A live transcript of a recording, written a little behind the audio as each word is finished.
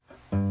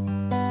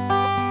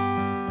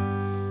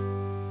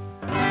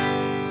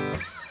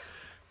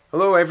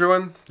Hello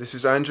everyone, this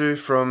is Andrew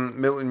from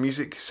Milton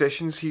Music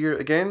Sessions here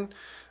again.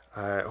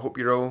 Hope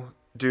you're all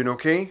doing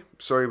okay.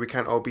 Sorry we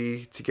can't all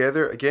be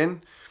together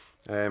again,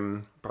 but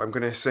I'm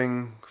going to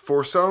sing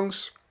 4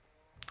 songs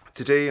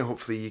today and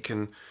hopefully you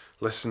can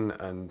listen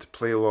and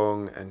play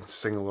along and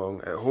sing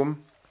along at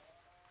home.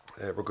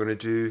 We're going to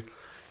do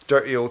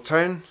Dirty Old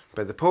Town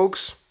by the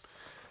Pogues,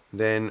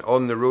 then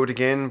On the Road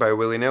Again by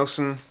Willie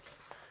Nelson,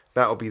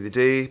 That'll Be the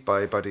Day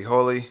by Buddy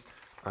Holly,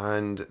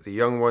 and The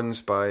Young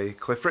Ones by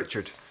Cliff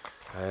Richard.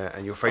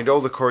 And you'll find all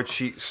the chord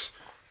sheets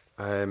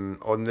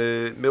on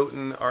the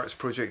Milton Arts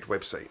Project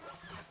website.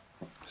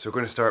 So we're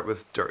going to start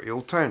with Dirty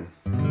Old Town.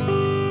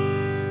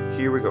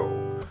 Here we go.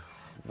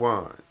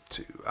 1,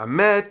 2. I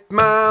met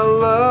my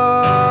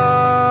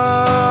love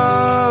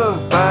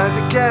by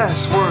the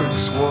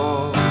gasworks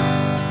wall.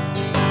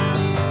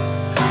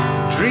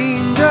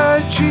 Dreamed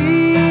a dream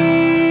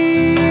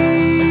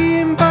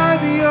by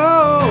the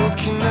old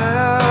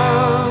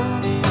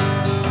canal.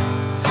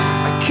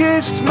 I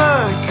kissed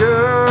my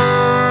girl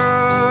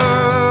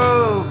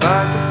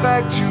by the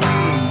factory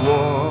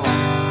wall.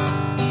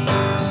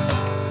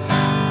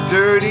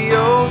 Dirty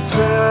old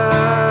town,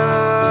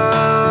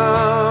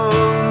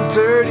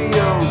 dirty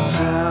old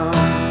town.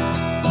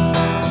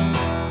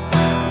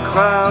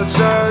 Clouds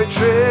are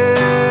drifting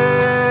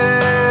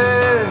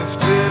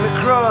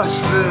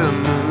across the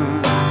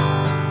moon.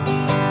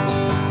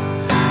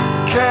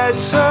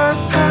 Cats are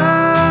prowling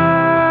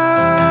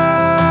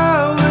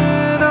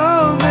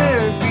on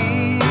their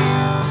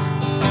beat.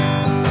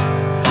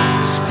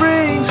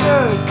 Springs a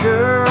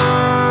girl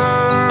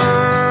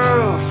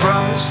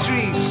from the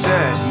streets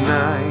at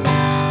night.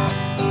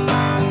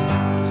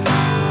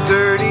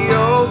 Dirty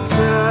old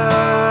town,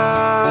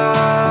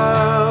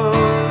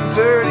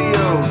 dirty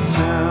old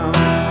town.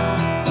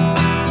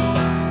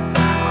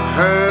 I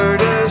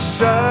heard a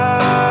siren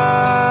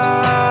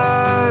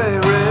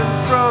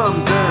from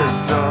the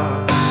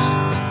docks.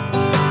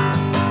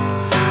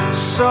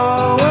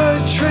 Saw a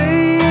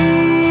train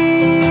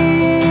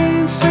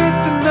set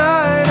the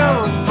night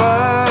on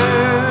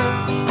fire.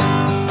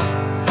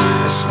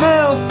 I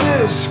smelled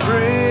the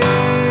spring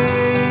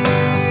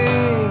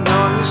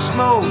on the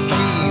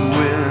smoky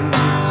wind.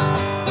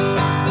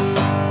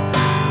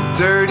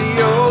 Dirty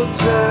old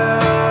town,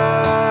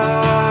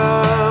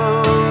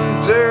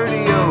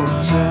 dirty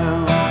old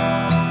town.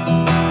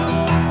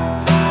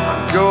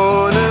 I'm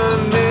gonna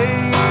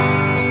make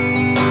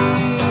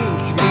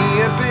me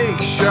a big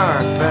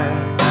sharp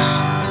axe,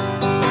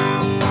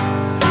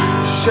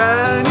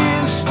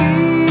 shining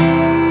steel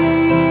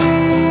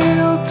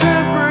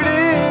tempered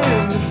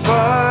in the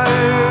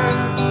fire.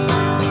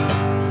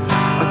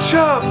 I'll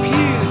chop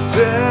you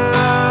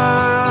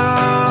down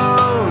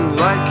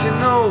like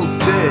an old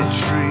dead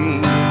tree.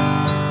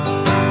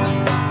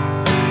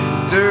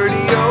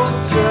 Dirty old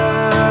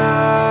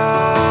town,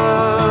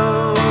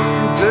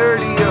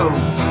 dirty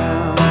old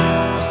town.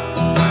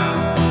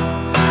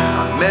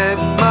 I met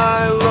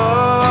my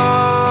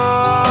love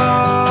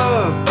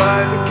by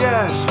the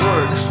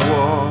gasworks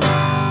wall.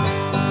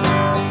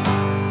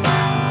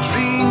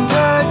 Dreamed a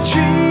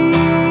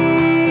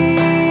dream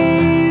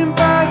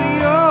by the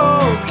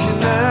old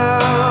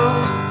canal.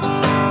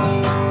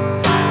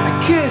 I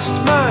kissed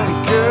my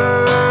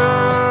girl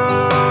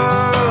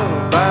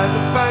by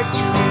the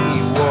factory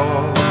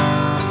wall.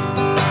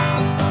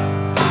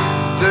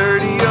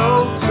 Dirty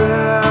old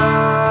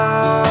town,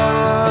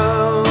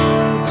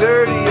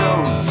 dirty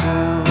old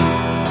town.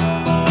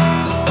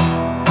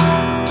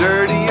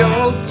 Dirty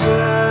old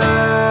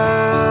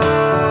town,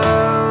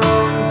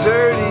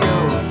 dirty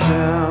old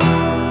town.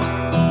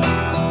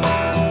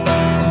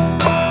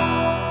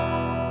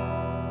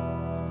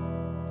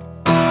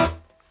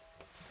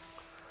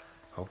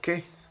 Okay,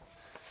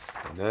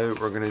 now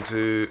we're going to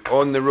do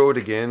On the Road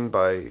Again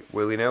by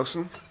Willie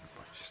Nelson,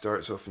 which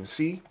starts off in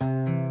C.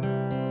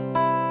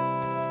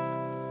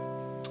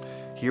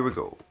 Here we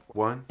go.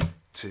 1,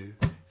 2,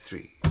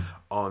 3.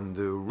 On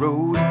the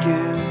road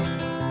again.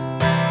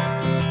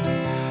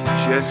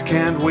 Just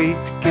can't wait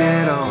to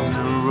get on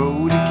the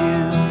road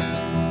again.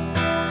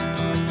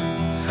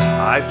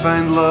 I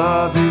find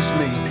love is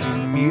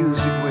making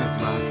music with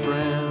my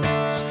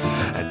friends,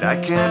 and I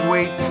can't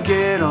wait to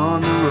get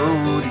on the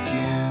road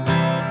again.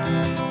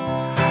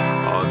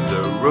 On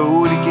the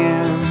road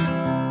again.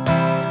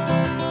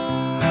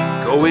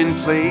 Going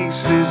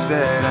places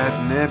that I've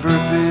never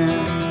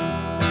been.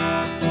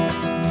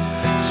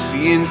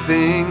 Seeing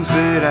things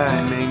that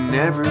I may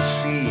never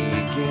see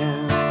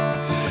again.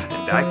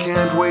 And I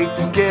can't wait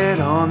to get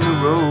on the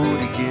road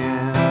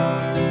again.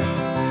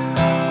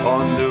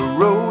 On the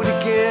road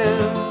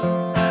again.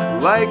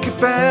 Like a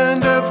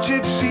band of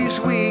gypsies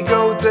we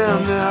go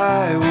down the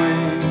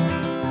highway.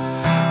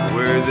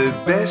 We're the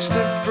best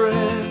of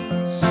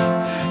friends,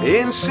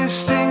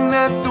 insisting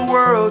that the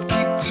world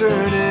keep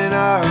turning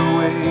our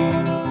way.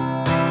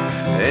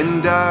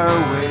 And our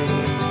way.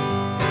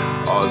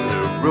 On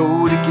the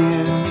road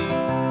again.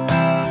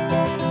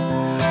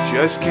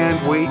 Just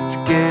can't wait to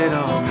get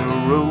on the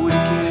road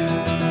again.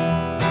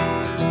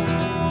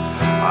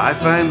 I I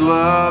find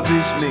love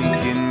is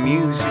making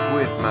music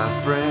with my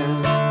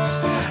friends,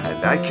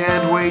 and I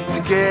can't wait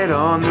to get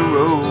on the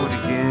road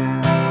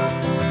again.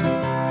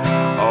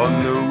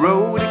 On the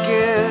road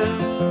again,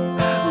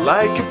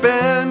 like a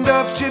band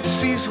of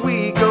gypsies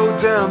we go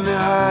down the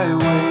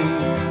highway.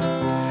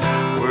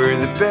 We're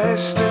the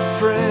best of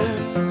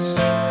friends,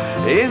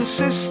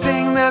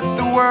 insisting that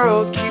the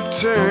world keep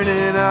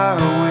turning our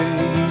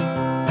way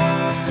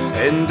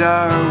and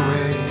our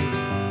way.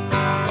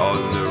 On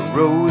the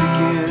road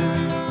again,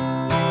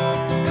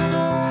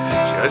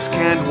 just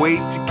can't wait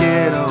to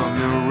get on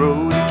the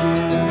road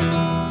again.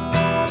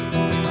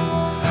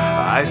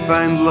 I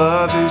find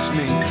love is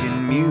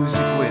making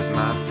music with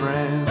my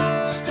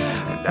friends,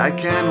 and I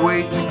can't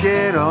wait to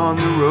get on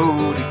the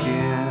road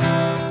again.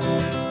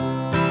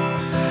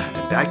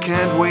 And I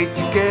can't wait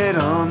to get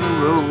on the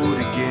road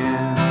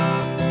again.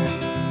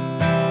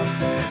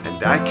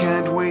 And I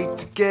can't wait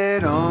to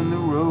get on the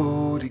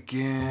road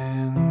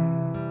again.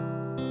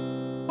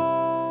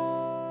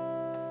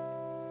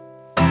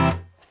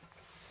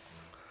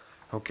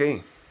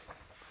 Okay,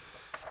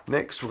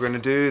 next we're going to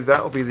do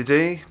That'll Be the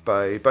Day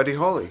by Buddy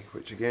Holly,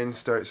 which again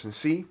starts in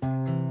C.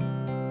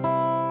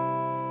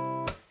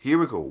 Here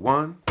we go,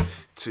 1,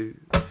 2,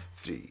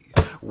 3.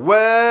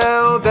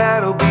 Well,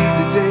 that'll be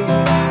the day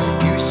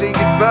when you say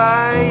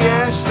goodbye.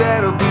 Yes,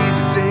 that'll be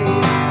the day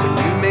when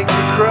you make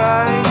me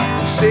cry.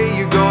 You say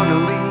you're gonna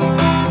leave,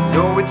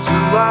 no it's a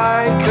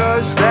lie,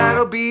 'cause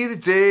that'll be the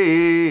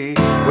day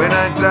when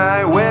I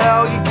die.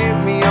 Well, you give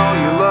me all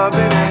your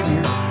loving and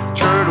your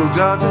turtle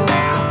doving,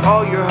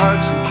 all your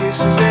hugs and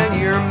kisses and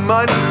your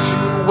money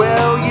too.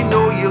 Well, you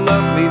know you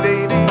love me,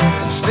 baby,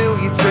 still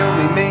you tell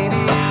me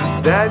maybe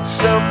that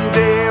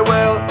someday,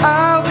 well,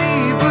 I'll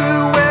be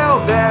blue.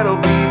 Well,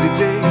 that'll be the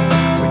day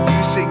when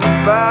you say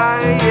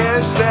goodbye.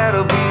 Yes,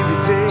 that'll be the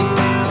day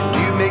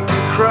when you make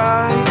me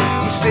cry.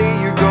 You say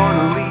you're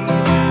gonna leave,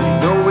 you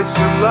know it's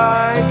a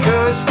lie,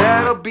 'cause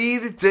that'll be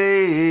the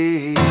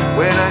day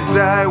when I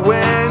die.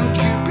 When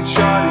Cupid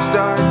shot his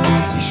dart,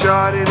 he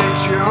shot it at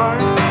your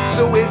heart.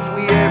 So if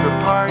we ever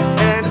part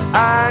and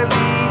I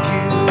leave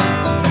you,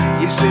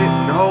 you sit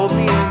and hold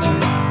me and you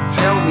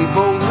tell me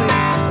boldly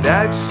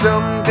that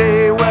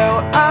someday,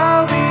 well,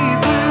 I'll be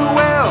blue.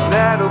 Well,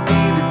 that'll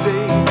be the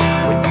day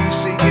when you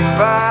say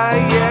goodbye.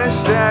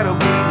 Yes, that'll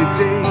be the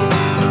day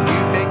when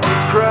you make me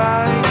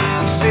cry.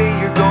 You say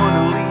you're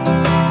gonna leave,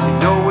 you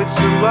know it's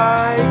a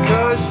lie,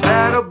 'cause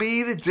that'll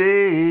be the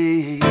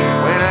day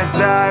when I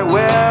die.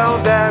 Well,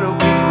 that'll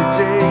be the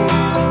day.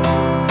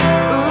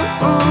 Ooh,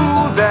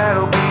 ooh,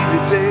 that'll be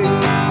the day.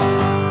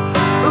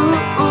 Ooh,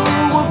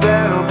 ooh, well,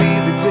 that'll be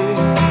the day.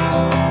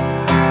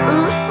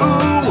 Ooh,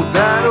 ooh, well,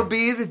 that'll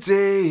be the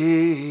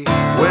day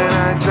when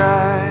I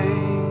die.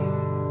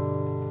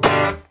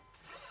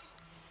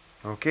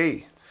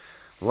 Okay,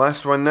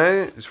 last one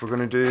now is we're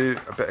going to do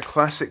a bit of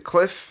classic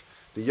Cliff,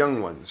 The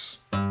Young Ones.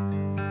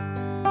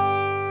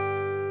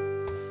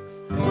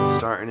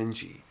 Starting in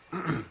G.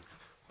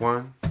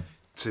 1,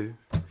 2,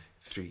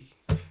 3,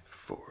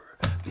 4.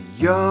 The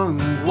young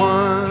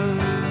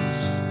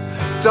ones,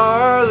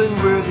 darling,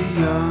 we're the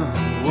young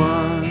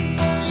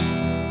ones,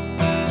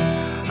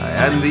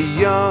 and the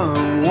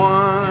young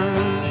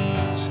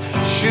ones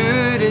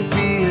shouldn't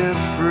be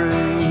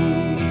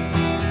afraid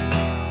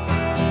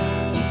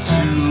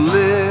to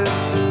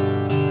live,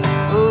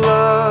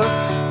 love,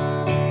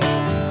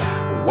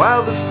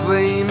 while the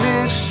flame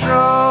is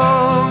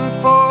strong.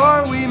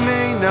 For we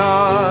may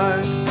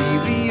not be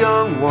the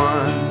young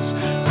ones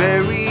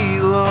very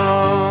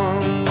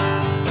long.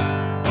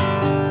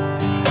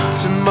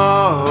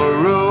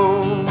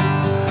 Tomorrow,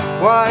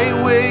 why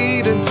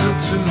wait until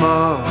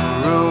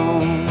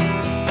tomorrow?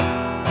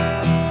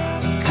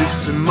 'Cause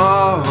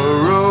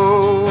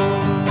tomorrow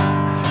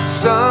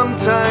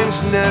sometimes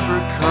never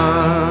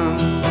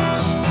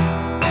comes.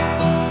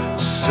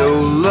 So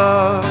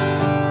love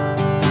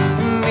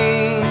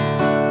me.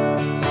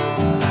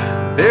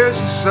 There's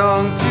a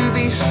song to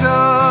be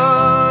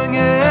sung,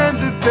 and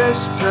the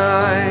best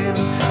time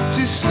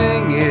to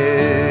sing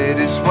it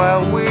is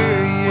while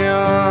we're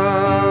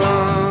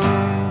young.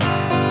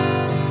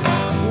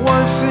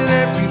 Once in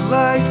every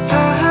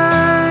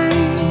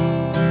lifetime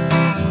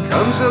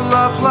comes a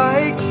love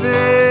like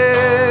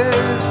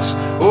this.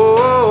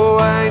 Oh,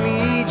 I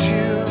need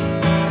you,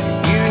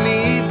 you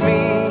need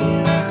me.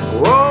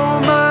 Oh,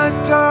 my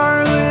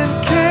darling,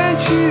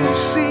 can't you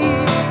see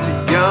the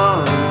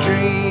young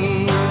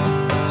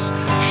dreams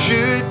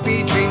should be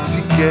dreamed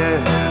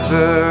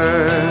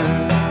together,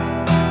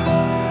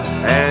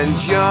 and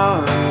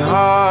young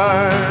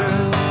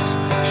hearts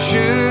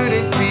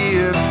shouldn't be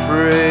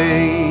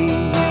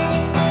afraid.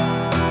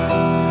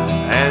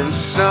 And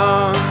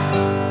someday,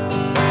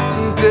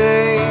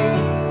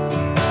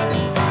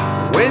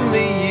 when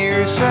the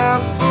years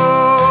have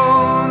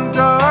flown,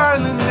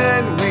 darling,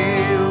 then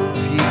we'll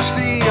teach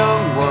the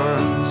young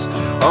ones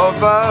of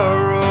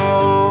our own.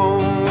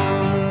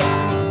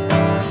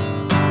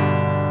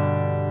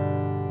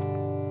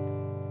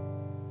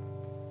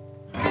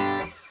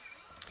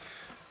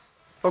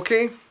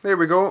 Okay, there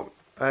we go.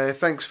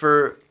 Thanks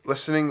for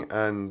listening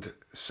and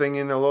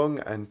singing along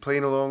and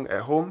playing along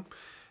at home.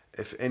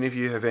 If any of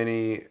you have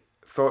any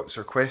thoughts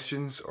or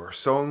questions or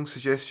song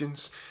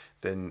suggestions,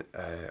 then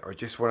or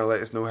just want to let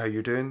us know how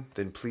you're doing,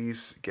 then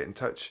please get in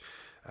touch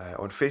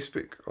on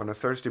Facebook on a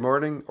Thursday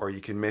morning, or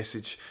you can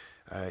message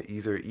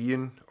either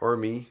Ian or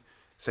me.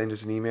 Send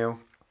us an email,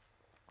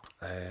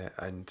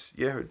 and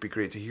yeah, it would be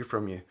great to hear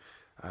from you.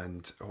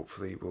 And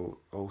hopefully, we'll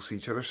all see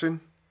each other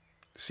soon.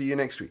 See you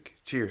next week.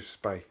 Cheers.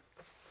 Bye.